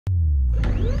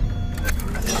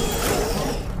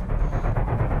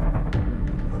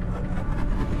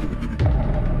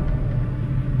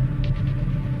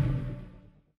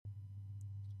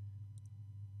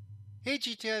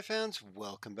GTI fans,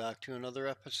 welcome back to another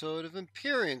episode of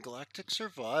Empyrion Galactic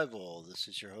Survival. This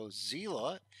is your host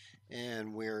Zelot,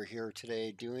 and we're here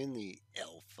today doing the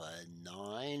Alpha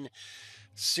 9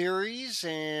 series,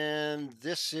 and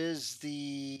this is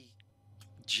the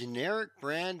generic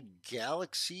brand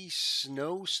Galaxy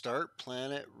Snow Start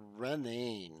Planet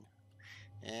Renane.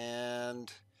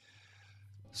 And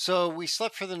so we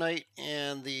slept for the night,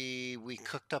 and we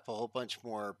cooked up a whole bunch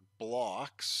more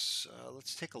blocks.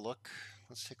 Let's take a look.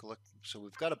 So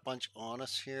we've got a bunch on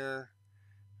us here.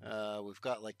 We've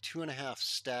got like 2.5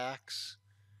 stacks.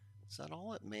 Is that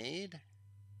all it made?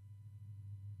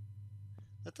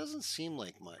 That doesn't seem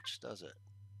like much, does it?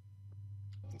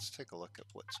 Let's take a look at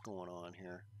what's going on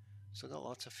here. So got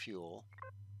lots of fuel.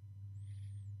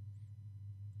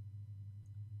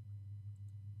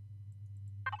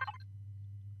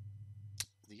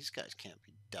 These guys can't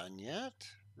be done yet.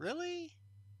 Really?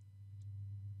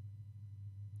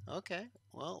 Okay,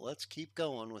 well, let's keep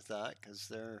going with that because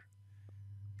they're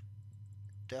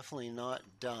definitely not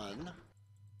done.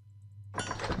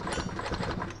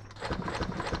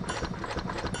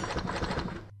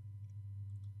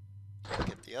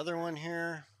 Get the other one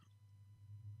here.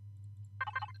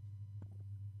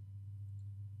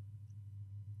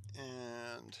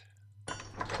 And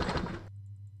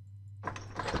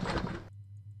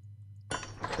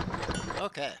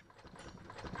okay.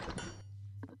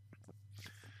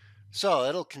 So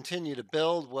it'll continue to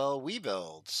build while we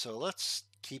build. So let's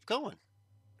keep going.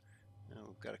 Now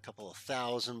we've got a couple of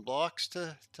 1,000 blocks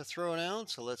to throw down.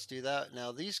 So let's do that.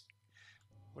 Now these,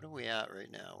 what are we at right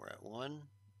now? We're at 1,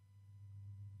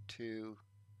 2,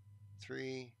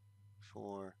 3,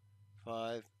 4,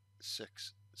 5,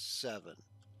 6, 7.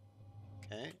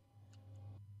 Okay.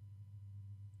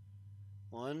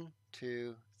 1,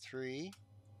 2, 3,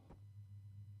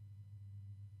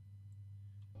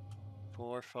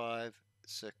 4, 5,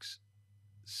 6,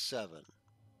 7.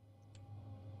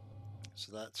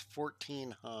 So that's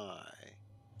 14 high.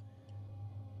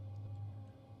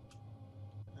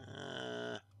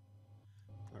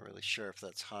 Not really sure if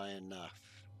that's high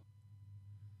enough.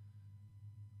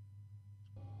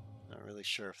 Not really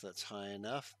sure if that's high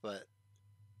enough, but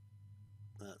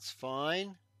that's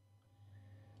fine.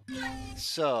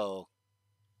 So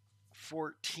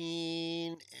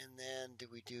 14, and then do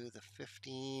we do the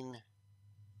 15?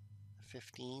 The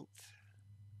 15th?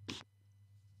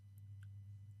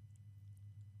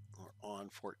 Or on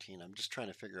 14? I'm just trying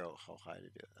to figure out how high to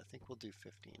do it. I think we'll do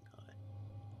 15 high.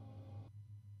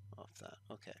 Off that.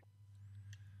 Okay.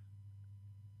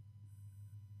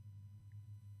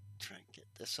 Try and get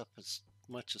this up as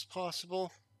much as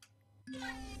possible.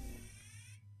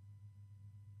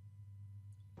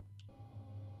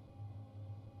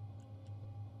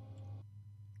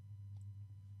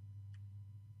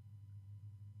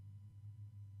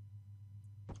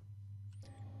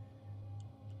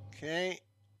 Okay.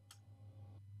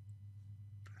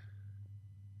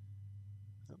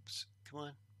 Oops. Come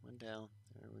on. One down.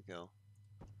 There we go.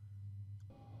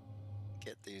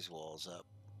 Get these walls up.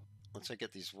 Once I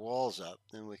get these walls up,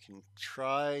 then we can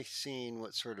try seeing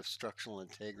what sort of structural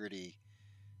integrity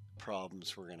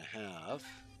problems we're going to have,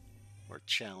 or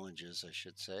challenges, I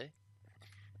should say.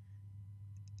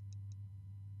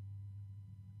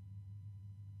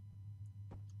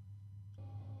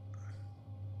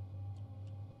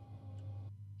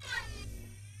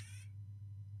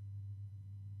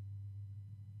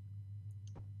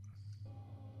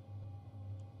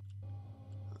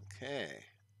 Okay.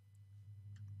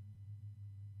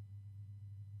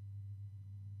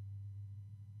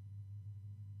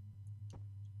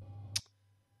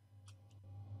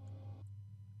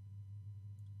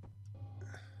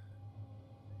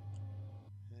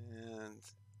 And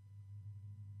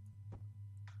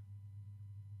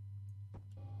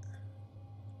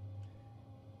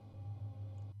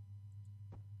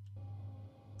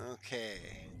okay.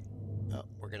 Oh,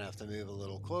 we're going to have to move a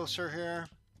little closer here.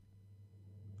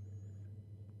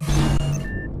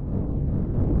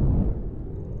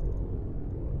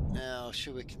 Now,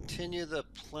 should we continue the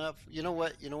platform? You know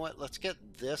what? Let's get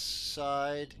this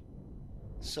side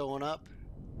sewn up.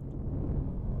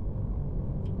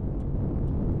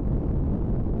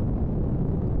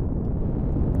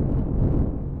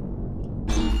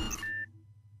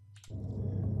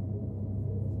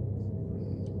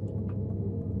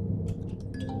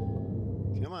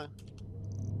 Come on.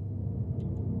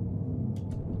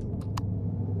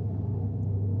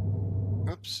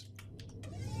 Oops.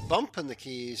 Bumping the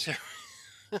keys.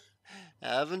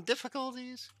 Having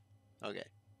difficulties. Okay.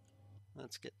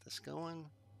 Let's get this going.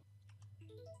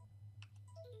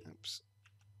 Oops.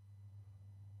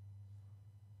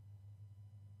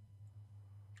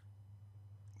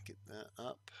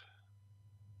 Up.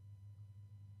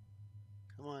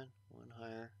 Come on, one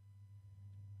higher.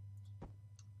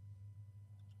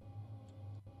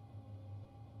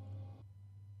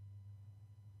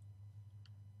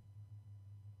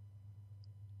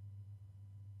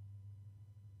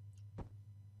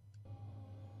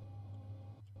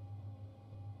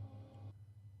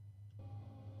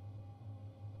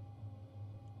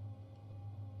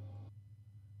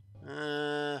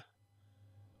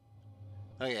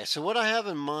 Okay, so what I have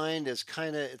in mind is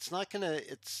kind of, it's not gonna,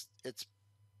 it's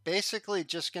basically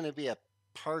just gonna be a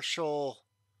partial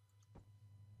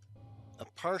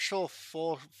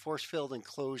full force field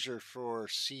enclosure for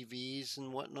CVs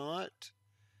and whatnot.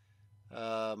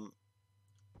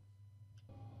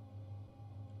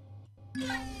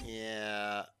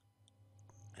 Yeah,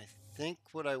 I think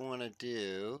what I want to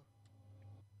do.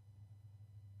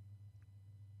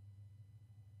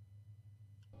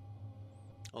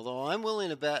 Although I'm willing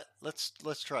to bet, let's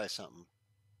try something.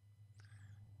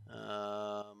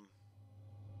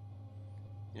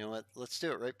 You know what? Let's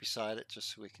do it right beside it,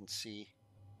 just so we can see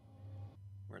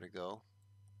where to go.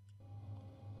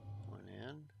 One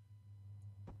in.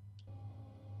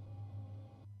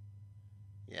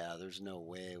 Yeah, there's no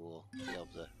way we'll be able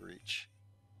to reach.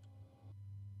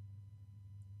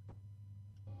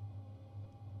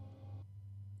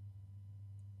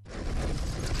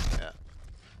 Yeah.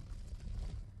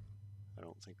 I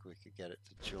don't think we could get it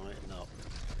to join. No.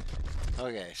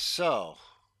 Okay, so.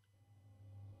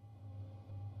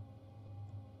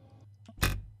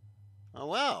 Oh,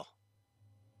 wow.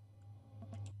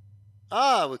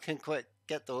 Ah, we couldn't quite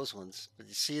get those ones. But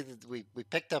you see that we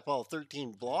picked up all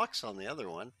 13 blocks on the other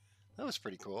one. That was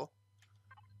pretty cool.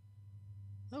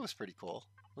 That was pretty cool.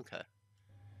 Okay.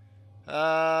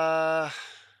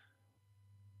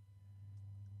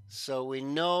 So we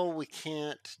know we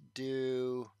can't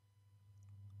do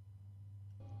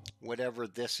whatever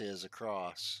this is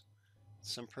across.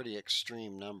 Some pretty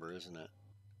extreme number, isn't it?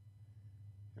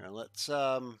 Here, let's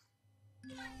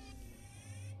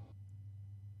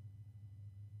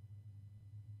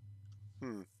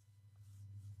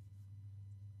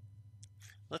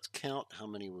let's count how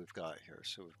many we've got here.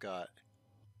 So we've got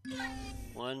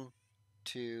 1,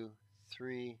 2,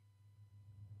 3,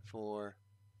 4,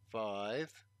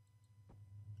 5.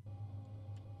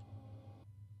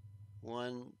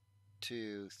 1,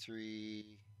 2,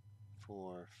 3,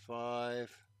 4,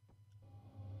 5.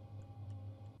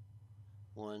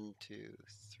 1, 2,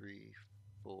 3,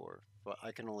 4, 5.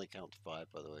 I can only count to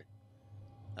 5, by the way.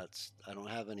 I don't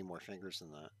have any more fingers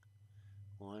than that.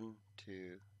 1,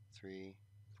 2, 3,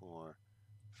 4,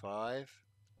 5.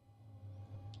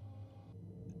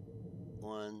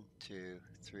 1, 2,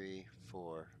 3,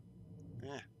 4.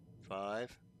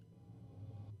 5.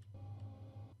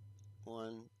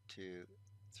 1, 2,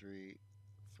 3,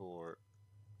 4,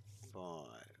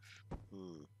 5.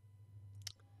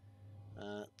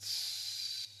 That's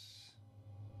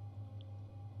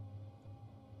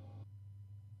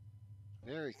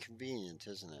very convenient,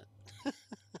 isn't it?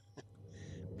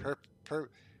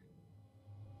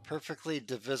 Perfectly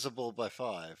divisible by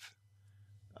 5.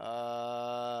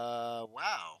 Wow.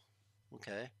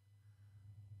 Okay.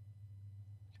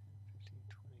 15,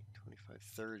 20, 25,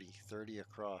 30. 30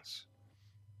 across.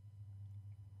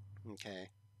 Okay.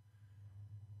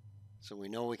 So we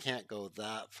know we can't go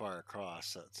that far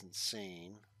across. That's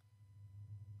insane.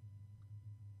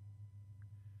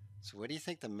 So what do you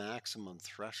think the maximum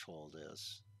threshold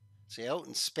is? See, out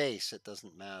in space, it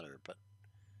doesn't matter, but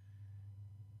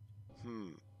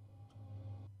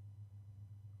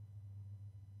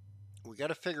we got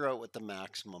to figure out what the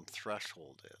maximum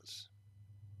threshold is.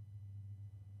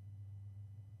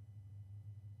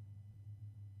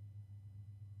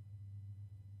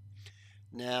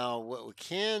 Now, what we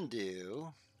can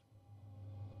do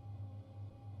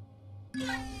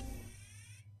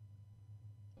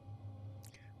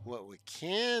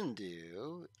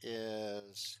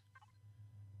is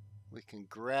we can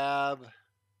grab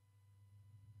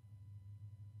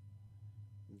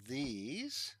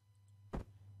these.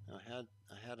 I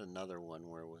had another one.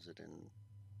 Where was it? In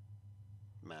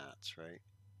mats, right?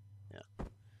 Yeah.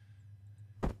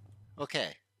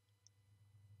 Okay.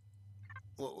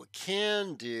 What we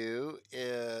can do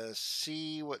is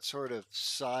see what sort of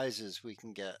sizes we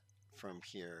can get from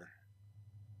here.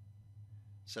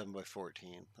 7 by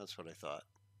 14. That's what I thought.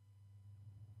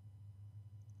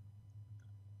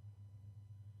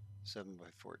 7 by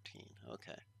 14.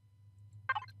 Okay.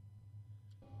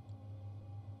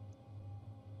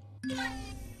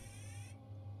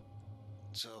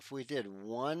 So if we did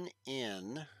 1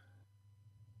 in,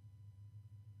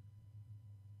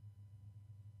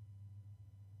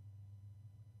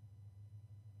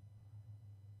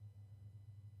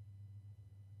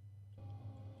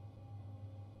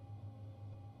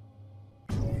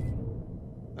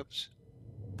 goes.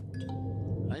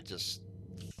 I just,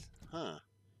 huh?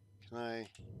 Can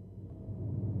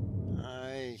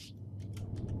I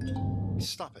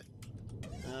stop it?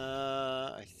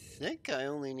 I think I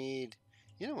only need,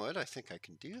 you know what? I think I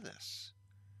can do this.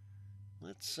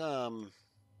 Let's, that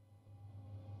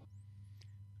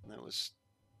was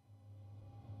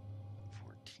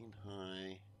 14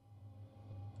 high.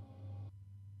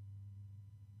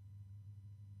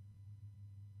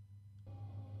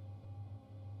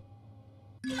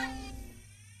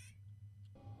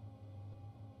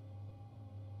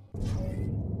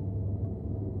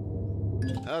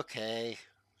 Okay,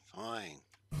 fine.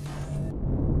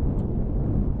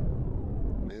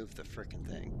 Move the frickin'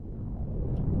 thing.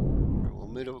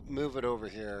 Right, we'll move it over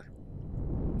here.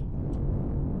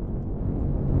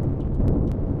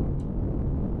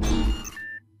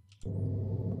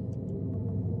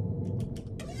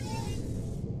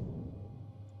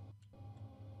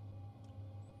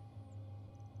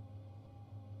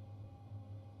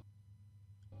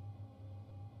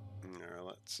 Now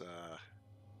let's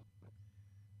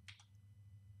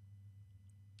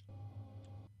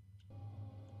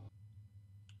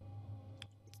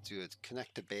do it.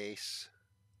 Connect to base.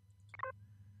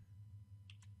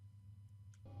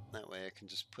 That way I can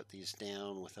just put these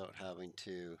down without having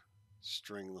to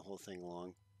string the whole thing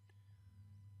along.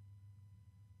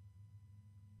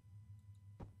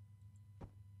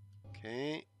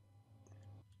 Okay.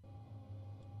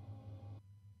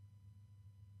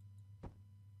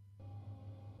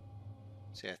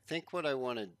 See, I think what I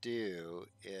want to do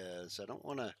is I don't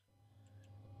want to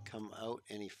come out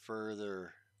any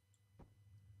further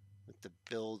with the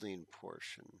building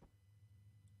portion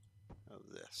of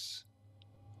this.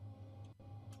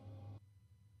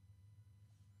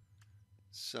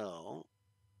 So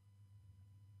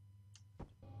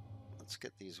let's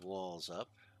get these walls up.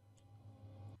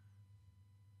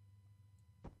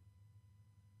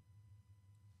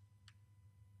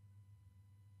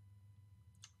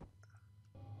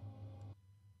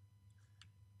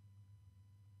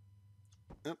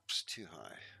 Oops, too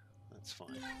high. That's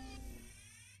fine.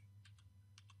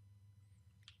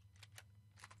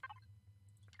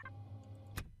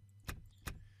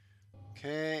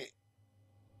 Okay.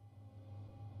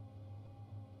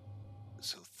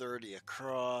 So 30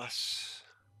 across.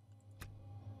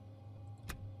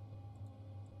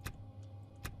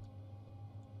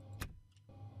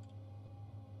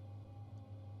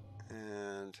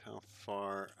 And how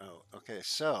far out? Okay,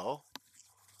 so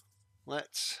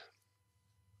let's.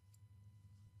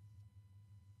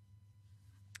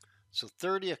 So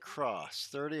 30 across,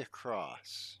 30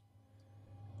 across,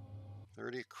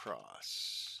 30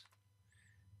 across.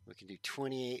 We can do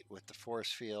 28 with the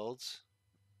force fields.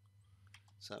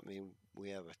 So that means we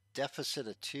have a deficit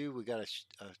of 2. We got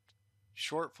a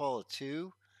shortfall of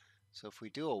 2. So if we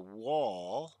do a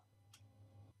wall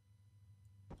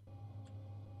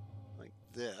like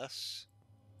this,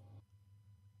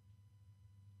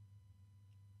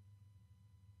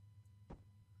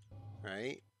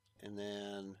 right? And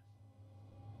then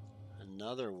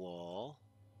another wall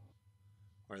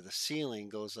where the ceiling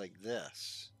goes like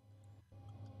this.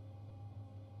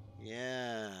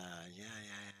 Yeah.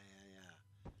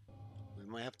 We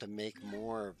might have to make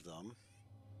more of them.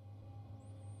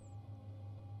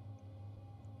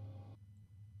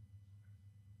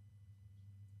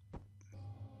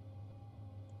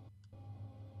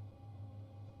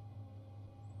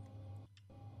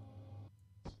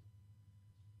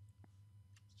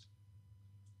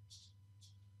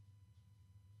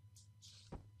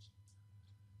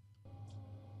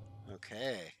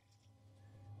 Okay.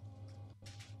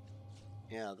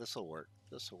 Yeah, this will work.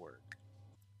 This will work.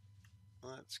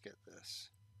 Let's get this.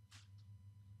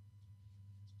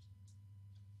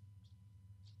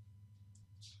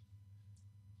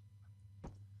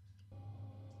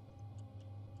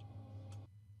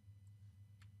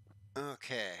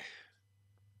 Okay.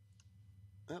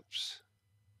 Oops.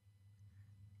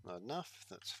 Not enough.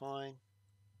 That's fine.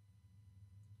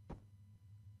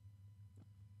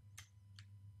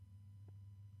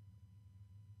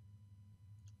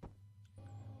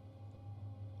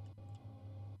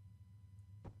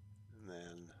 And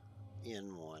then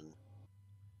in one.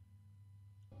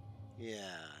 Yeah.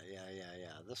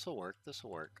 This will work. This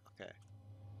will work. Okay.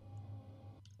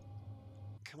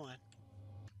 Come on.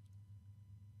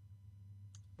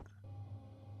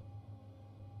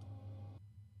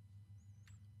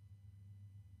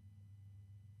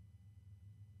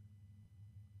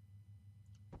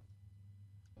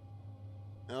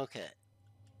 Okay.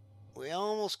 We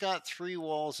almost got 3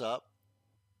 walls up.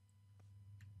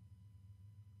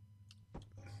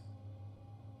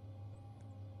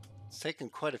 taken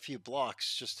quite a few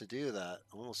blocks just to do that.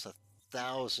 Almost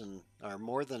 1,000 or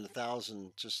more than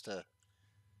 1,000 just to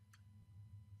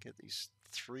get these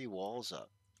 3 walls up.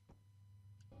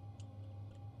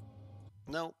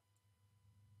 Nope.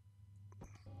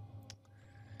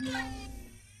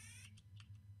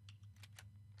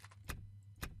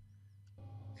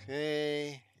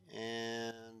 Okay,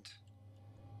 and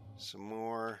some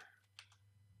more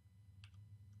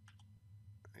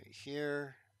right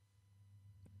here.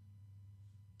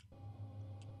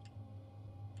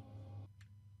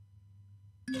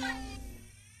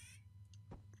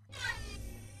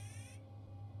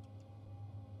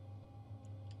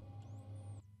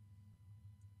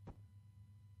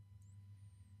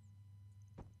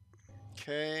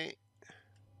 Okay.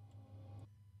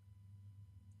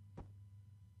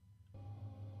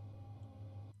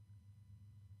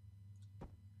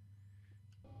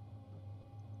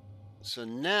 So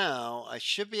now I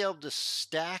should be able to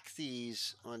stack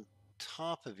these on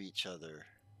top of each other.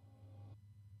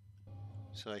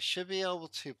 So I should be able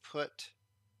to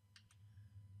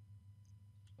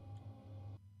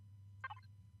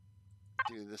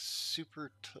do this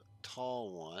super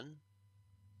tall one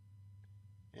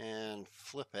and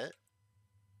flip it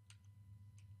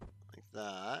like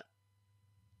that.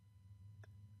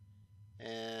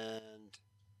 And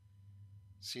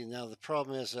see, now the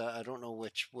problem is I don't know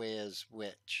which way is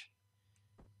which.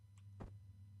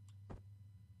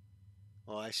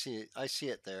 Oh, I see it. I see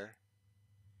it there.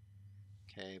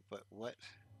 Okay, but which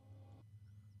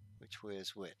way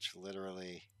is which?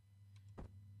 Literally.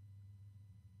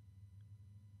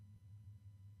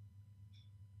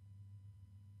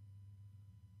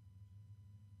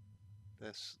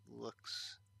 This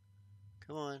looks,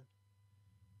 come on,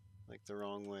 like the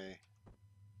wrong way.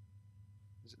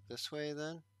 Is it this way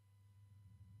then?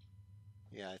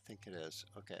 Yeah, I think it is.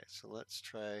 Okay, so let's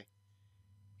try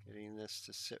getting this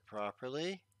to sit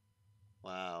properly.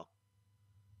 Wow.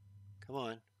 Come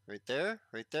on, right there,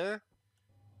 right there.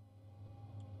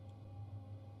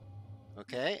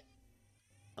 Okay,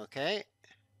 okay.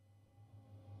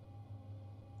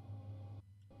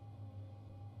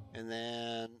 And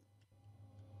then,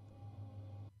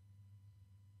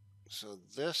 so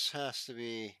this has to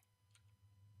be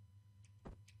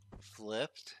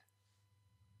flipped.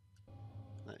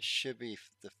 That should be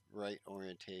the right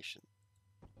orientation.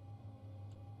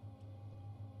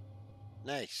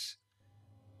 Nice.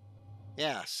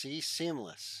 Yeah, see,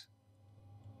 seamless.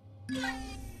 And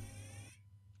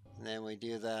then we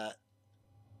do that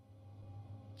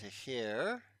to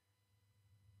here.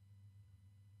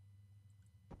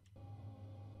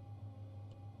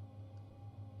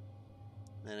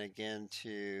 Then again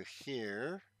to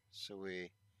here. So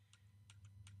we,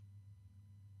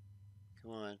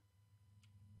 come on.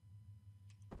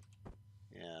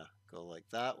 Yeah, go like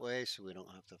that way so we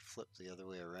don't have to flip the other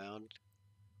way around.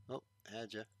 Oh,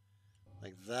 had ya.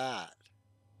 Like that.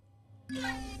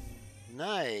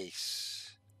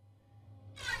 Nice.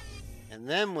 And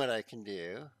then what I can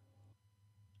do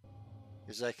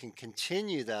is I can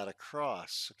continue that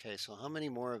across. Okay, so how many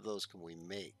more of those can we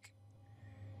make?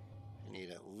 I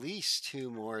need at least 2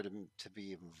 more to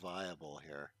be viable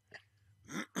here.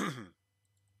 Now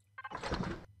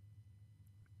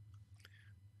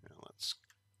let's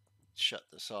shut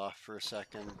this off for a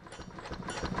second.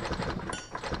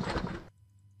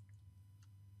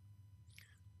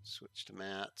 Switch to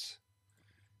mats.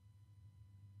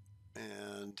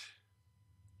 And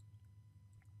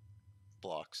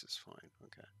blocks is fine.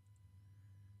 Okay.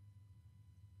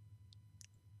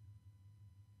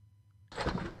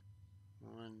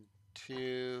 One,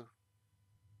 two.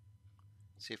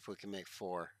 See if we can make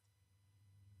 4.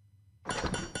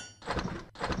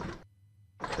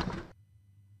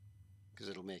 Because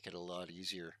it'll make it a lot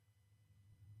easier.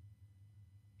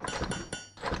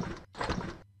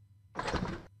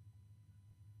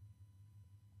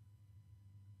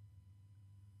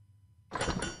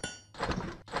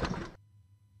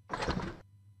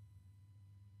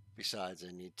 Besides,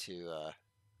 I need to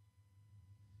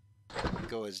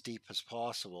go as deep as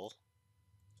possible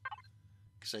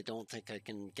because I don't think I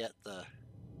can get the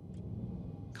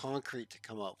concrete to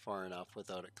come out far enough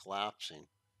without it collapsing.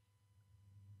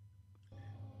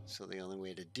 So the only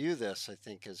way to do this, I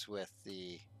think, is with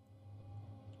the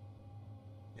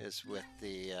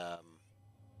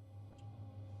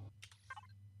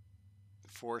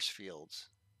force fields.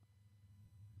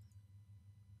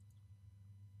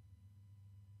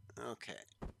 Okay.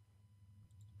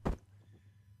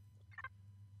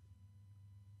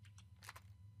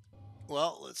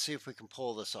 Well, let's see if we can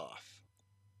pull this off.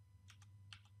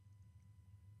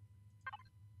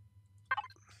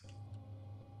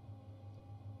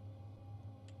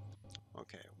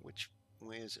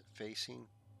 way is it facing?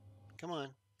 Come on.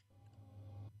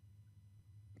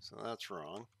 So that's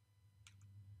wrong.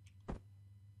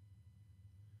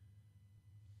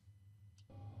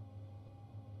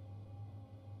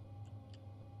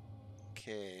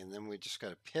 Okay, and then we just got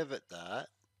to pivot that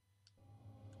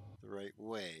the right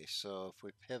way. So if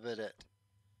we pivot it,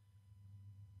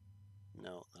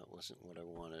 no, that wasn't what I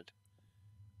wanted.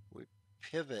 We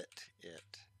pivot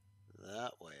it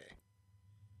that way.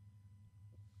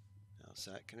 Now, is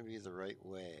that going to be the right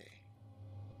way?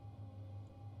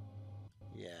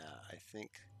 Yeah, I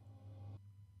think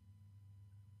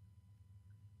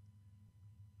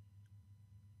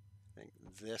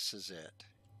this is it.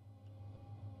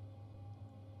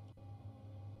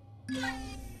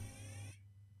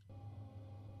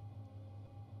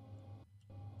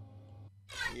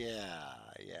 Yeah.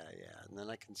 And then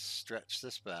I can stretch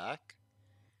this back.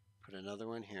 Put another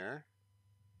one here.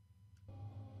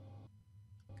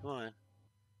 Come on.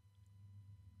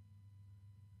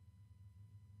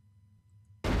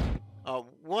 Oh,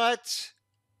 what?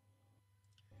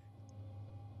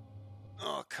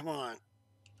 Oh, come on.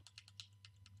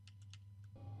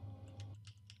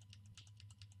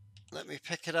 Let me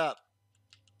pick it up.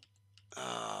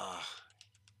 Ah, oh,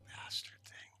 bastard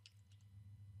thing.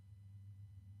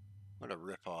 What a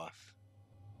ripoff.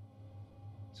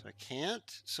 So I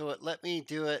can't. So it let me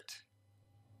do it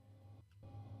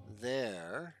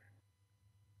there.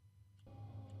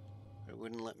 But it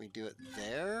wouldn't let me do it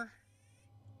there.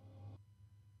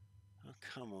 Oh,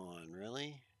 come on,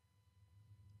 really?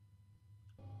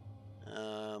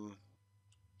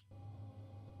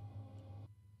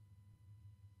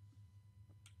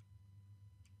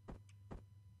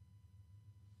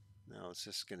 No, it's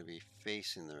just going to be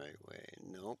facing the right way.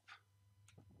 Nope.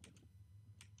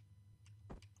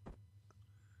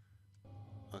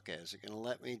 Okay, is it going to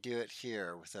let me do it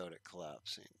here without it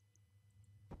collapsing?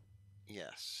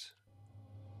 Yes.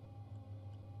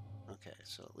 Okay,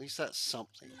 so at least that's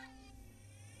something.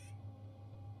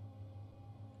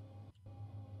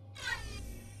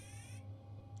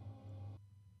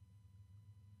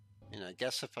 And I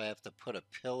guess if I have to put a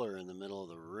pillar in the middle of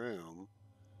the room,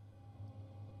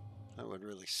 that would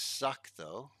really suck,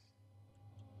 though.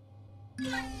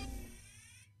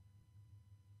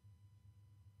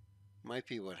 Might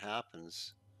be what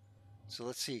happens. So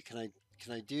let's see. Can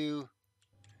I do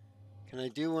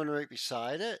one right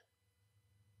beside it?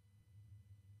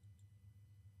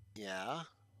 Yeah.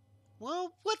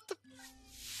 Well, what the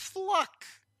fluck?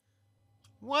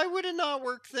 Why would it not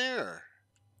work there?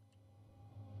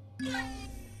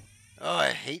 Oh,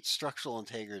 I hate structural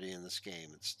integrity in this game.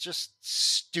 It's just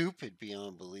stupid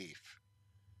beyond belief.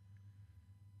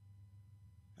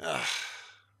 Ugh,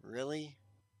 really?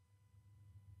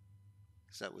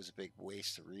 Because that was a big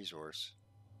waste of resource.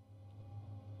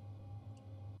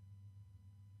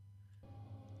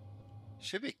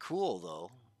 Should be cool, though.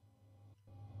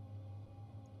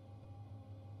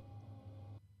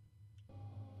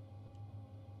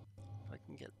 If I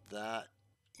can get that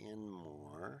in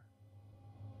more,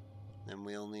 then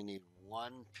we only need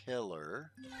one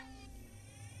pillar.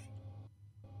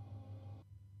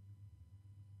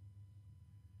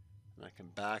 And I can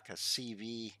back a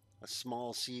CV, a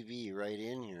small CV right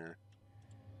in here.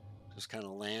 Just kind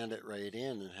of land it right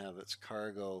in and have its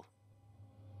cargo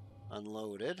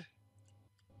unloaded.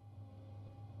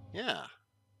 Yeah.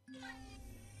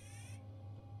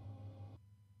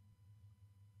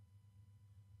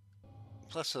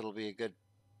 Plus it'll be a good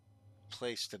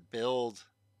place to build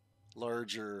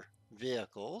larger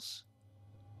vehicles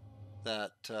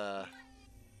that aren't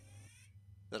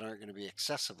going to be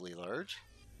excessively large.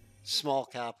 Small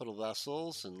capital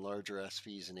vessels and larger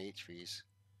SVs and HVs.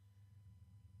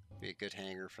 Be a good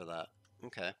hangar for that.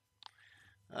 Okay.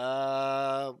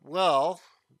 Well,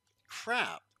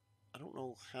 crap. I don't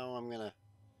know how I'm gonna.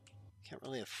 Can't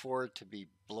really afford to be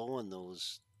blowing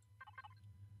those.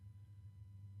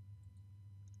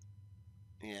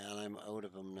 Yeah, and I'm out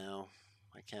of them now.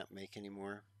 I can't make any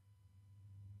more.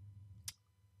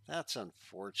 That's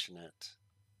unfortunate.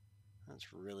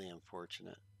 That's really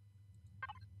unfortunate.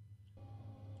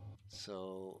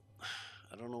 So,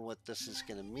 I don't know what this is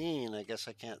going to mean. I guess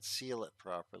I can't seal it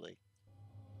properly.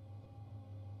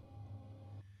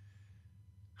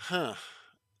 Huh.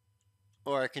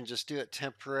 Or I can just do it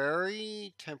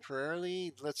temporarily.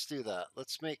 Let's do that.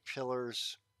 Let's make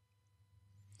pillars.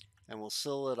 And we'll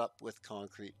seal it up with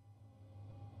concrete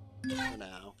for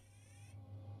now.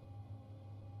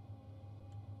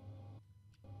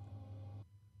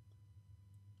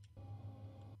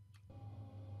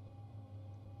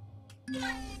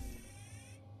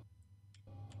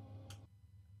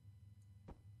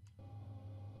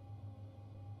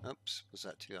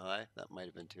 Was that too high? That might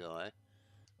have been too high.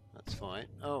 That's fine.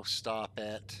 Oh, stop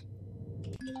it.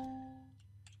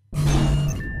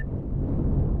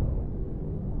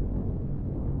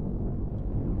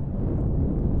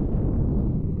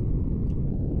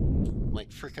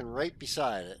 Like freaking right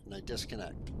beside it, and I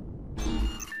disconnect.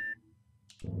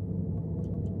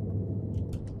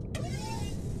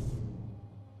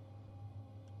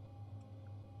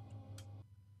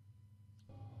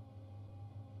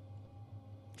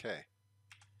 Okay.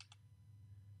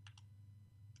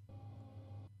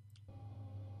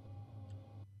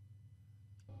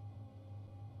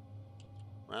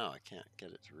 Wow, I can't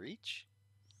get it to reach.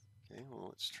 Okay, well,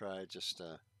 let's try just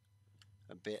a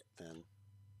bit then.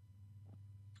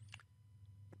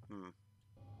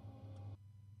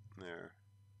 There.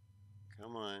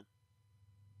 Come on.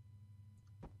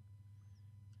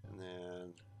 And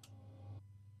then...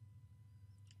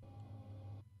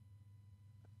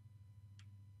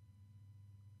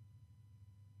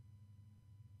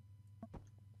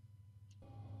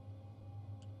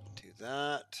 do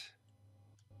that.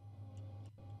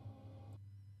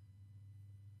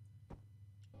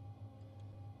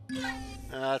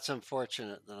 That's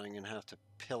unfortunate that I'm going to have to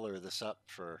pillar this up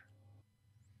for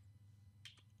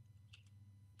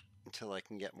until I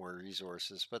can get more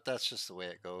resources, but that's just the way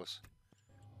it goes.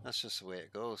 That's just the way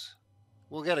it goes.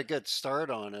 We'll get a good start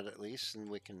on it at least, and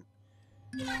we can...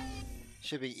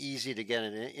 should be easy to get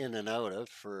it in and out of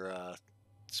for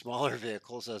smaller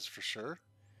vehicles, that's for sure.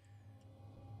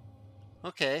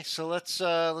 Okay, so let's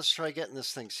try getting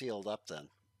this thing sealed up then.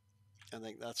 I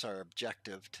think that's our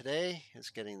objective today, is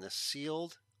getting this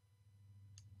sealed.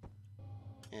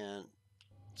 And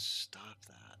stop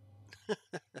that.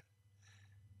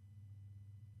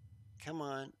 Come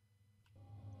on.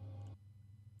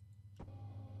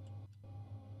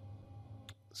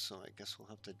 So I guess we'll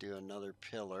have to do another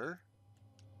pillar.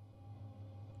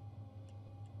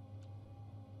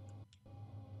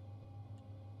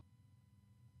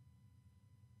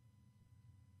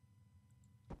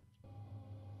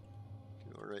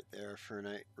 Go right there for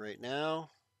right now.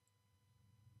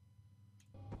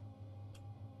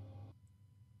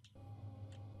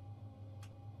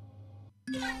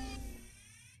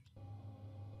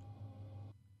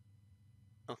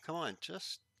 Oh, come on,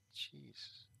 just,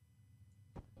 jeez.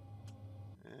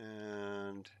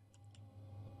 And,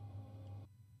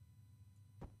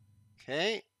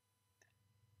 okay.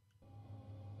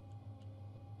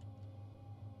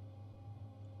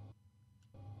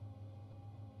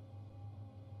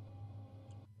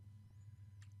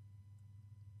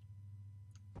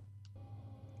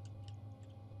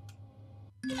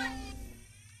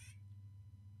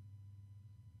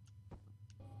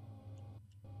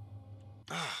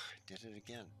 Oh, I did it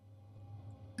again.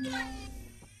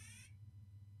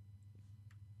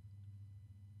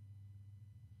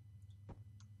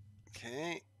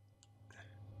 Okay.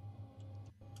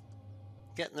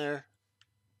 Getting there.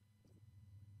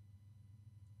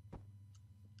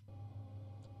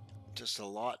 Just a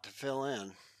lot to fill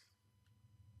in.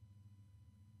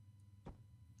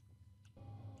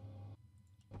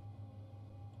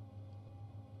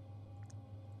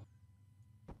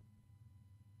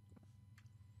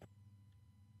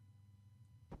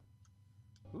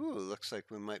 Ooh, looks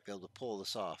like we might be able to pull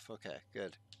this off. Okay,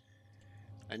 good.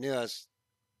 I knew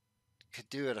could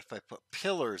do it if I put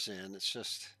pillars in. It's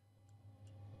just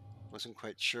wasn't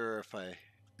quite sure if I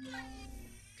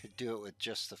could do it with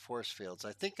just the force fields.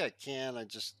 I think I can. I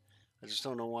just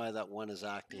don't know why that one is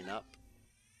acting up.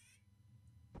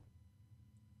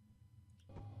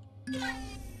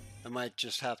 I might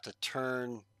just have to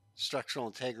turn structural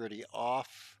integrity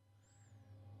off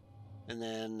and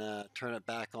then turn it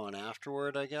back on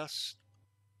afterward, I guess.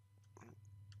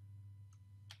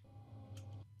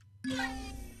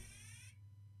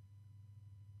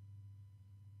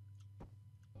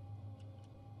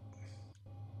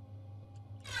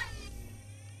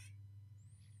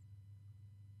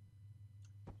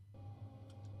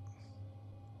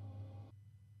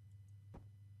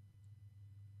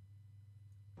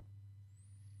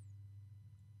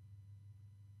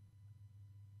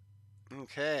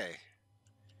 Okay.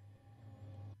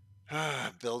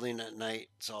 Building at night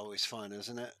is always fun,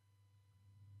 isn't it?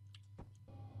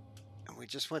 And we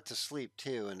just went to sleep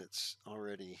too, and it's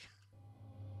already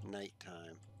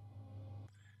nighttime.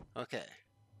 Okay.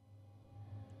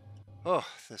 Oh,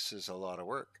 this is a lot of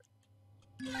work.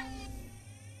 And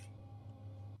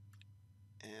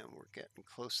we're getting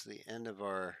close to the end of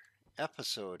our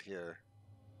episode here.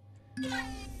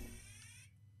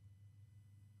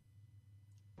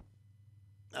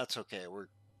 That's okay. We're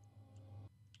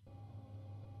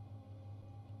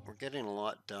getting a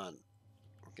lot done.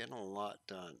 We're getting a lot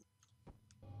done.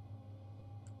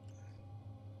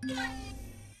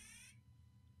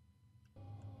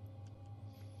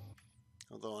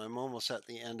 Although I'm almost at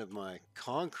the end of my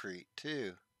concrete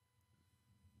too.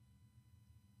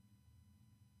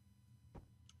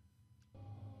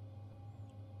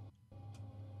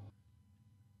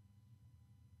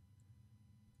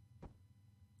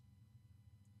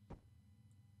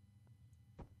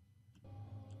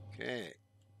 Okay.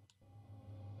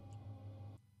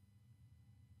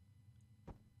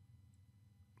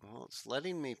 Well, it's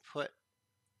letting me put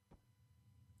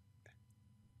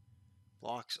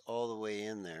blocks all the way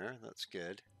in there. That's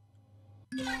good.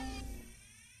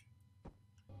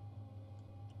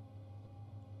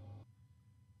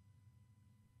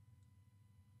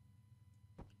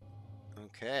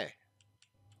 Okay.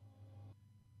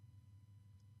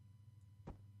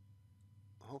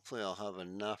 Hopefully I'll have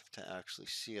enough to actually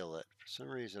seal it. For some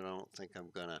reason I don't think I'm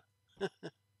gonna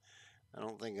I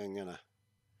don't think I'm gonna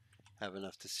have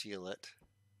enough to seal it.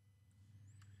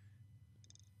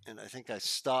 And I think I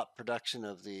stopped production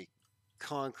of the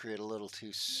concrete a little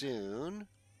too soon.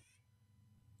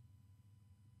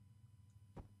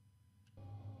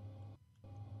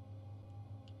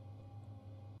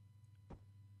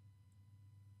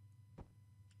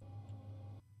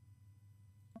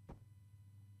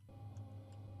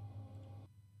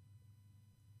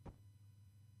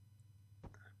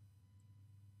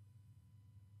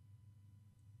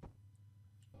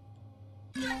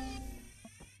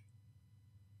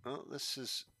 Well, this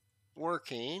is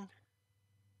working.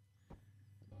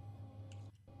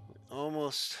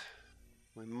 Almost,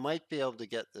 we might be able to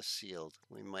get this sealed.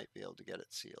 We might be able to get it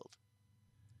sealed.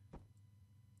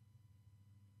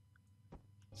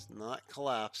 It's not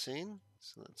collapsing,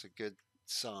 so that's a good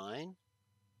sign.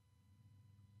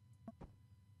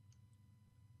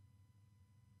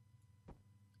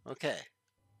 Okay.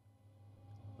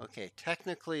 Okay,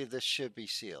 technically this should be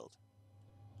sealed.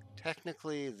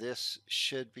 Technically this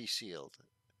should be sealed.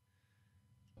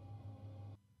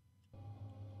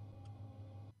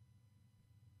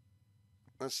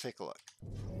 Let's take a look.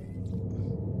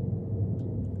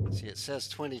 See, it says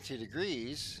 22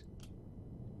 degrees.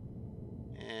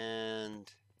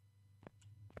 And,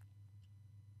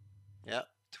 yep,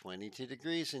 22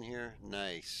 degrees in here.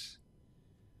 Nice.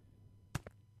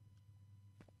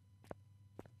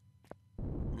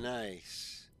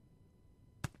 Nice.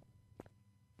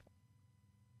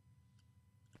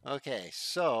 Okay,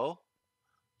 so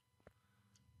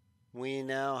we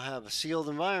now have a sealed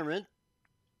environment.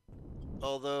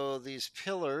 Although these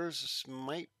pillars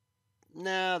might,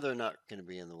 nah, they're not going to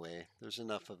be in the way. There's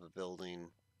enough of a building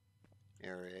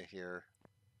area here.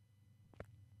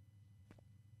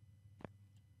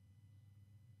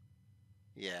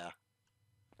 Yeah.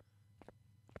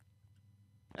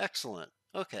 Excellent.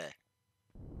 Okay.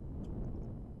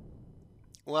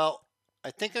 Well, I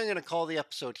think I'm going to call the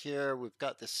episode here. We've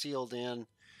got this sealed in.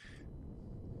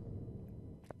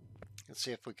 Let's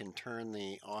see if we can turn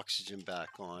the oxygen back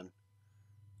on.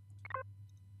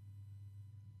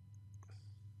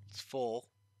 It's full.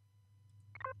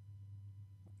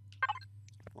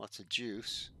 Lots of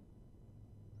juice.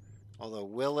 Although,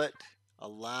 will it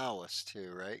allow us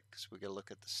to, right? Because we got to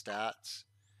look at the stats.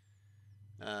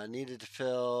 Needed to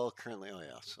fill currently. Oh,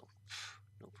 yeah. So,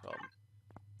 no problem.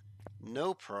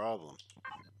 No problem.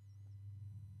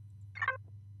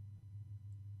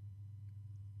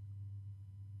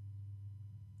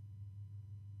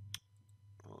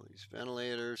 All these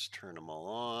ventilators, turn them all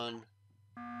on.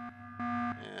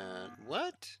 And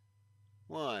what?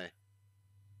 Why?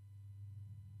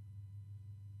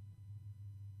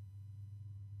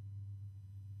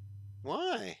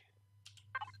 Why?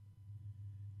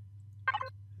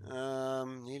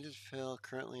 Needed to fill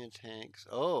currently in tanks.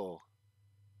 Oh.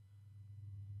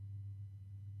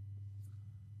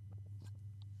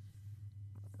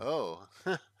 Oh.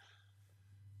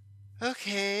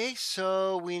 Okay,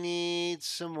 so we need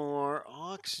some more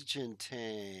oxygen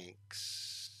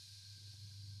tanks.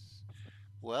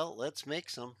 Well, let's make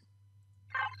some.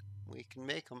 We can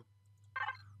make them.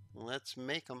 Let's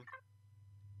make them.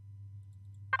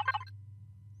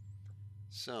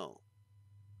 So,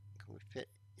 can we fit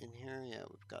in here? Yeah,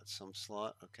 we've got some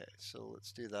slot. Okay, so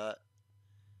let's do that.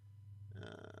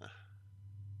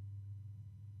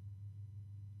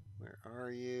 Where are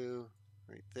you?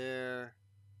 Right there.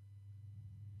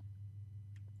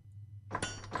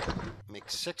 Make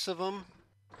 6 of them.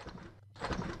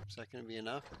 Is that going to be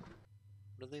enough?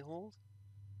 What do they hold?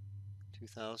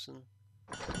 2,000.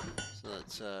 So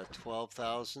that's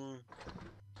 12,000.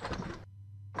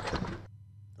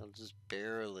 That'll just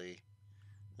barely.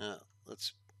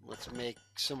 Let's make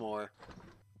some more.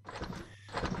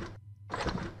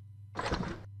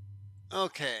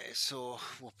 Okay, so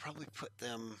we'll probably put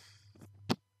them...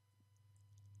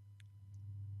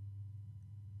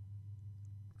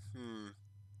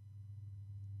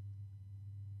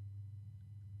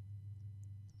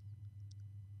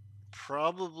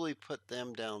 Probably put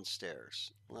them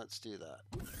downstairs. Let's do that.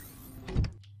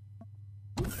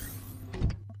 We can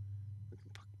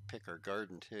pick our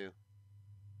garden too.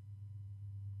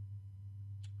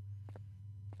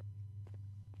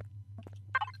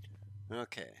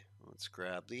 Okay, let's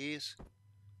grab these.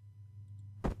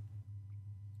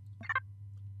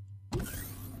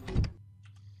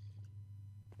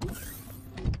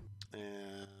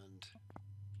 And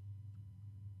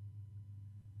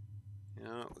you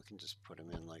know, we can just put them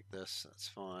in like this. That's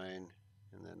fine.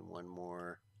 And then one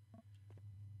more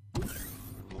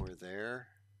there.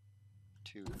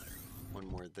 One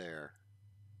more there.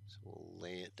 So we'll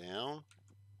lay it down.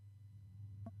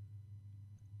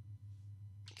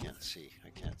 Can't see. I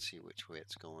can't see which way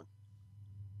it's going.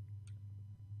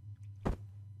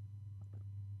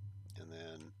 And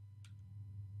then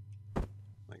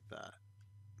like that.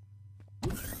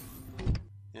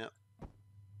 Yep.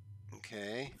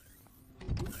 Okay.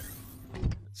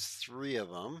 That's 3 of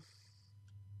them.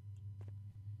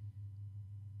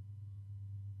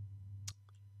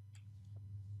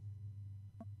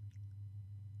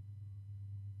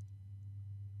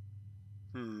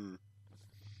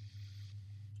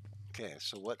 Okay,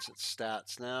 so what's its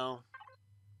stats now?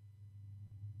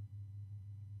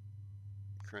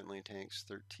 Currently tanks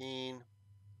 13.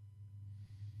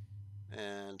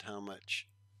 And how much?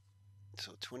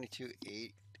 So 22,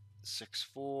 8, 6,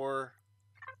 4.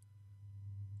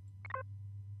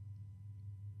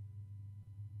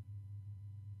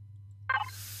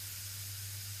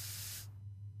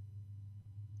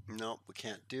 Nope, we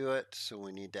can't do it, so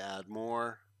we need to add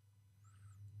more.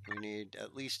 We need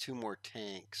at least 2 more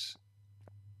tanks.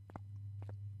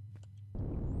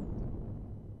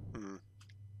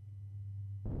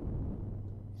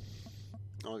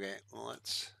 Okay, well,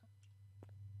 let's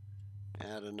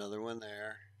add another one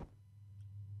there.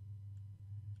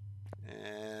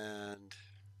 And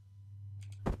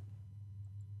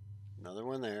another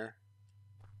one there.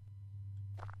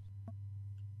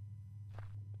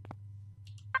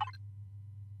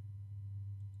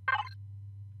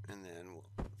 And then we'll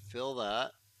fill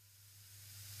that.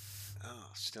 Oh,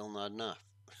 still not enough.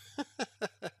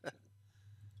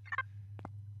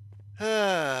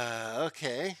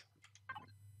 Okay.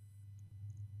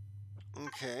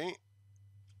 Okay.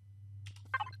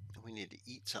 We need to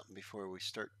eat something before we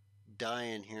start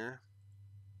dying here.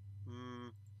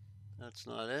 That's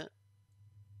not it.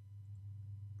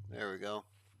 There we go.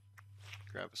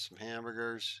 Grab us some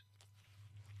hamburgers.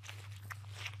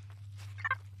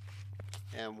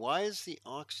 And why is the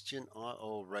oxygen on?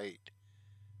 Oh, right.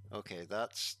 Okay,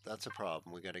 that's a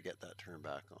problem. We got to get that turned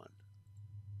back on.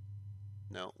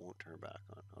 No, it won't turn back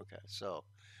on. Okay, so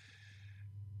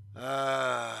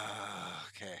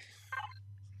okay.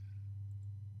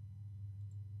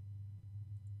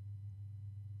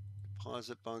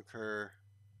 Deposit bunker.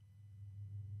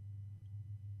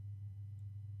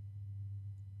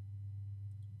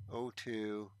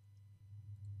 O2.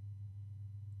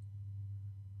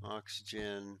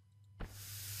 Oxygen.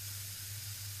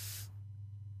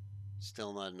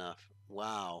 Still not enough.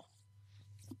 Wow.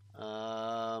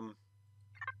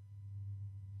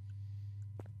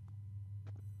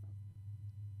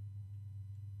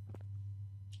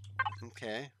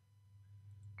 Okay.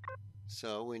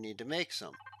 So we need to make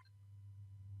some.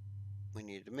 We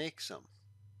need to make some.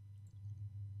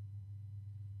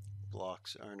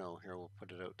 Blocks, or no, here we'll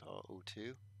put it out to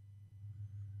O2.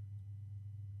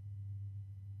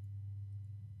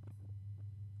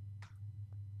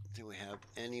 Do we have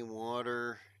any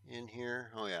water in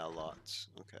here? Oh yeah, lots.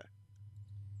 Okay.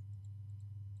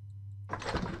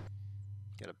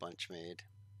 Get a bunch made.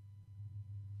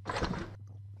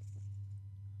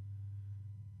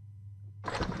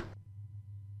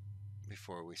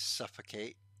 Before we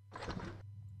suffocate.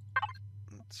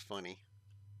 It's funny.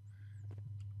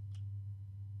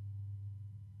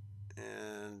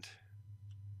 And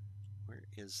where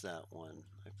is that one?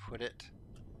 I put it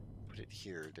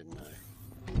here, didn't I?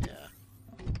 Yeah.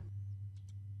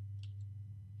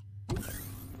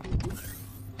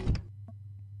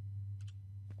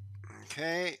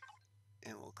 Okay,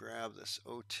 and we'll grab this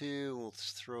O2, we'll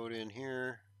just throw it in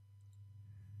here.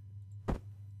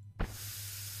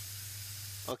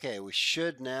 Okay, we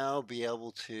should now be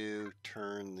able to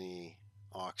turn the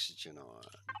oxygen on.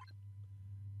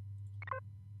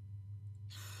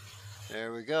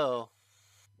 There we go.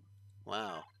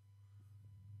 Wow.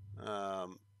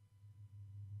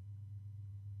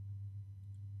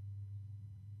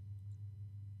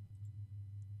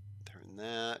 And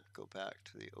that, go back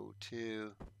to the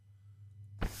O2,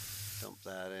 dump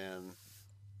that in.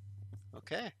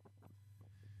 Okay.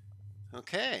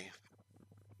 Okay.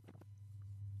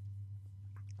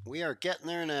 We are getting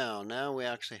there now. Now we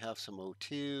actually have some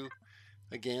O2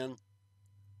 again.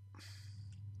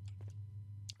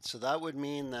 So that would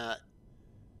mean that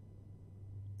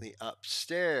the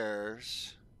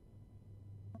upstairs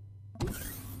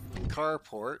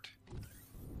carport,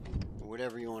 or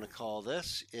whatever you want to call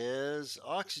this, is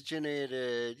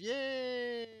oxygenated.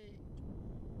 Yay!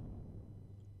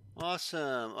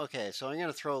 Awesome. Okay, so I'm going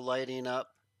to throw lighting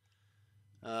up.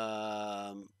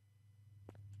 And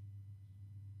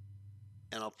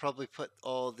I'll probably put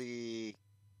all the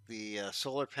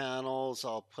solar panels,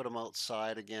 I'll put them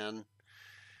outside again.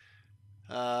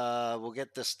 We'll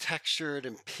get this textured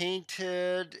and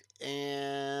painted,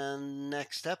 and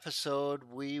next episode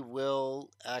we will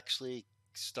actually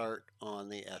start on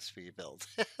the SV build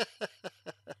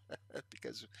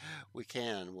because we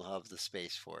can. We'll have the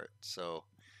space for it. So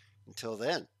until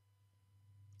then,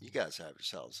 you guys have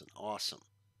yourselves an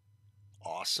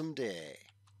awesome day.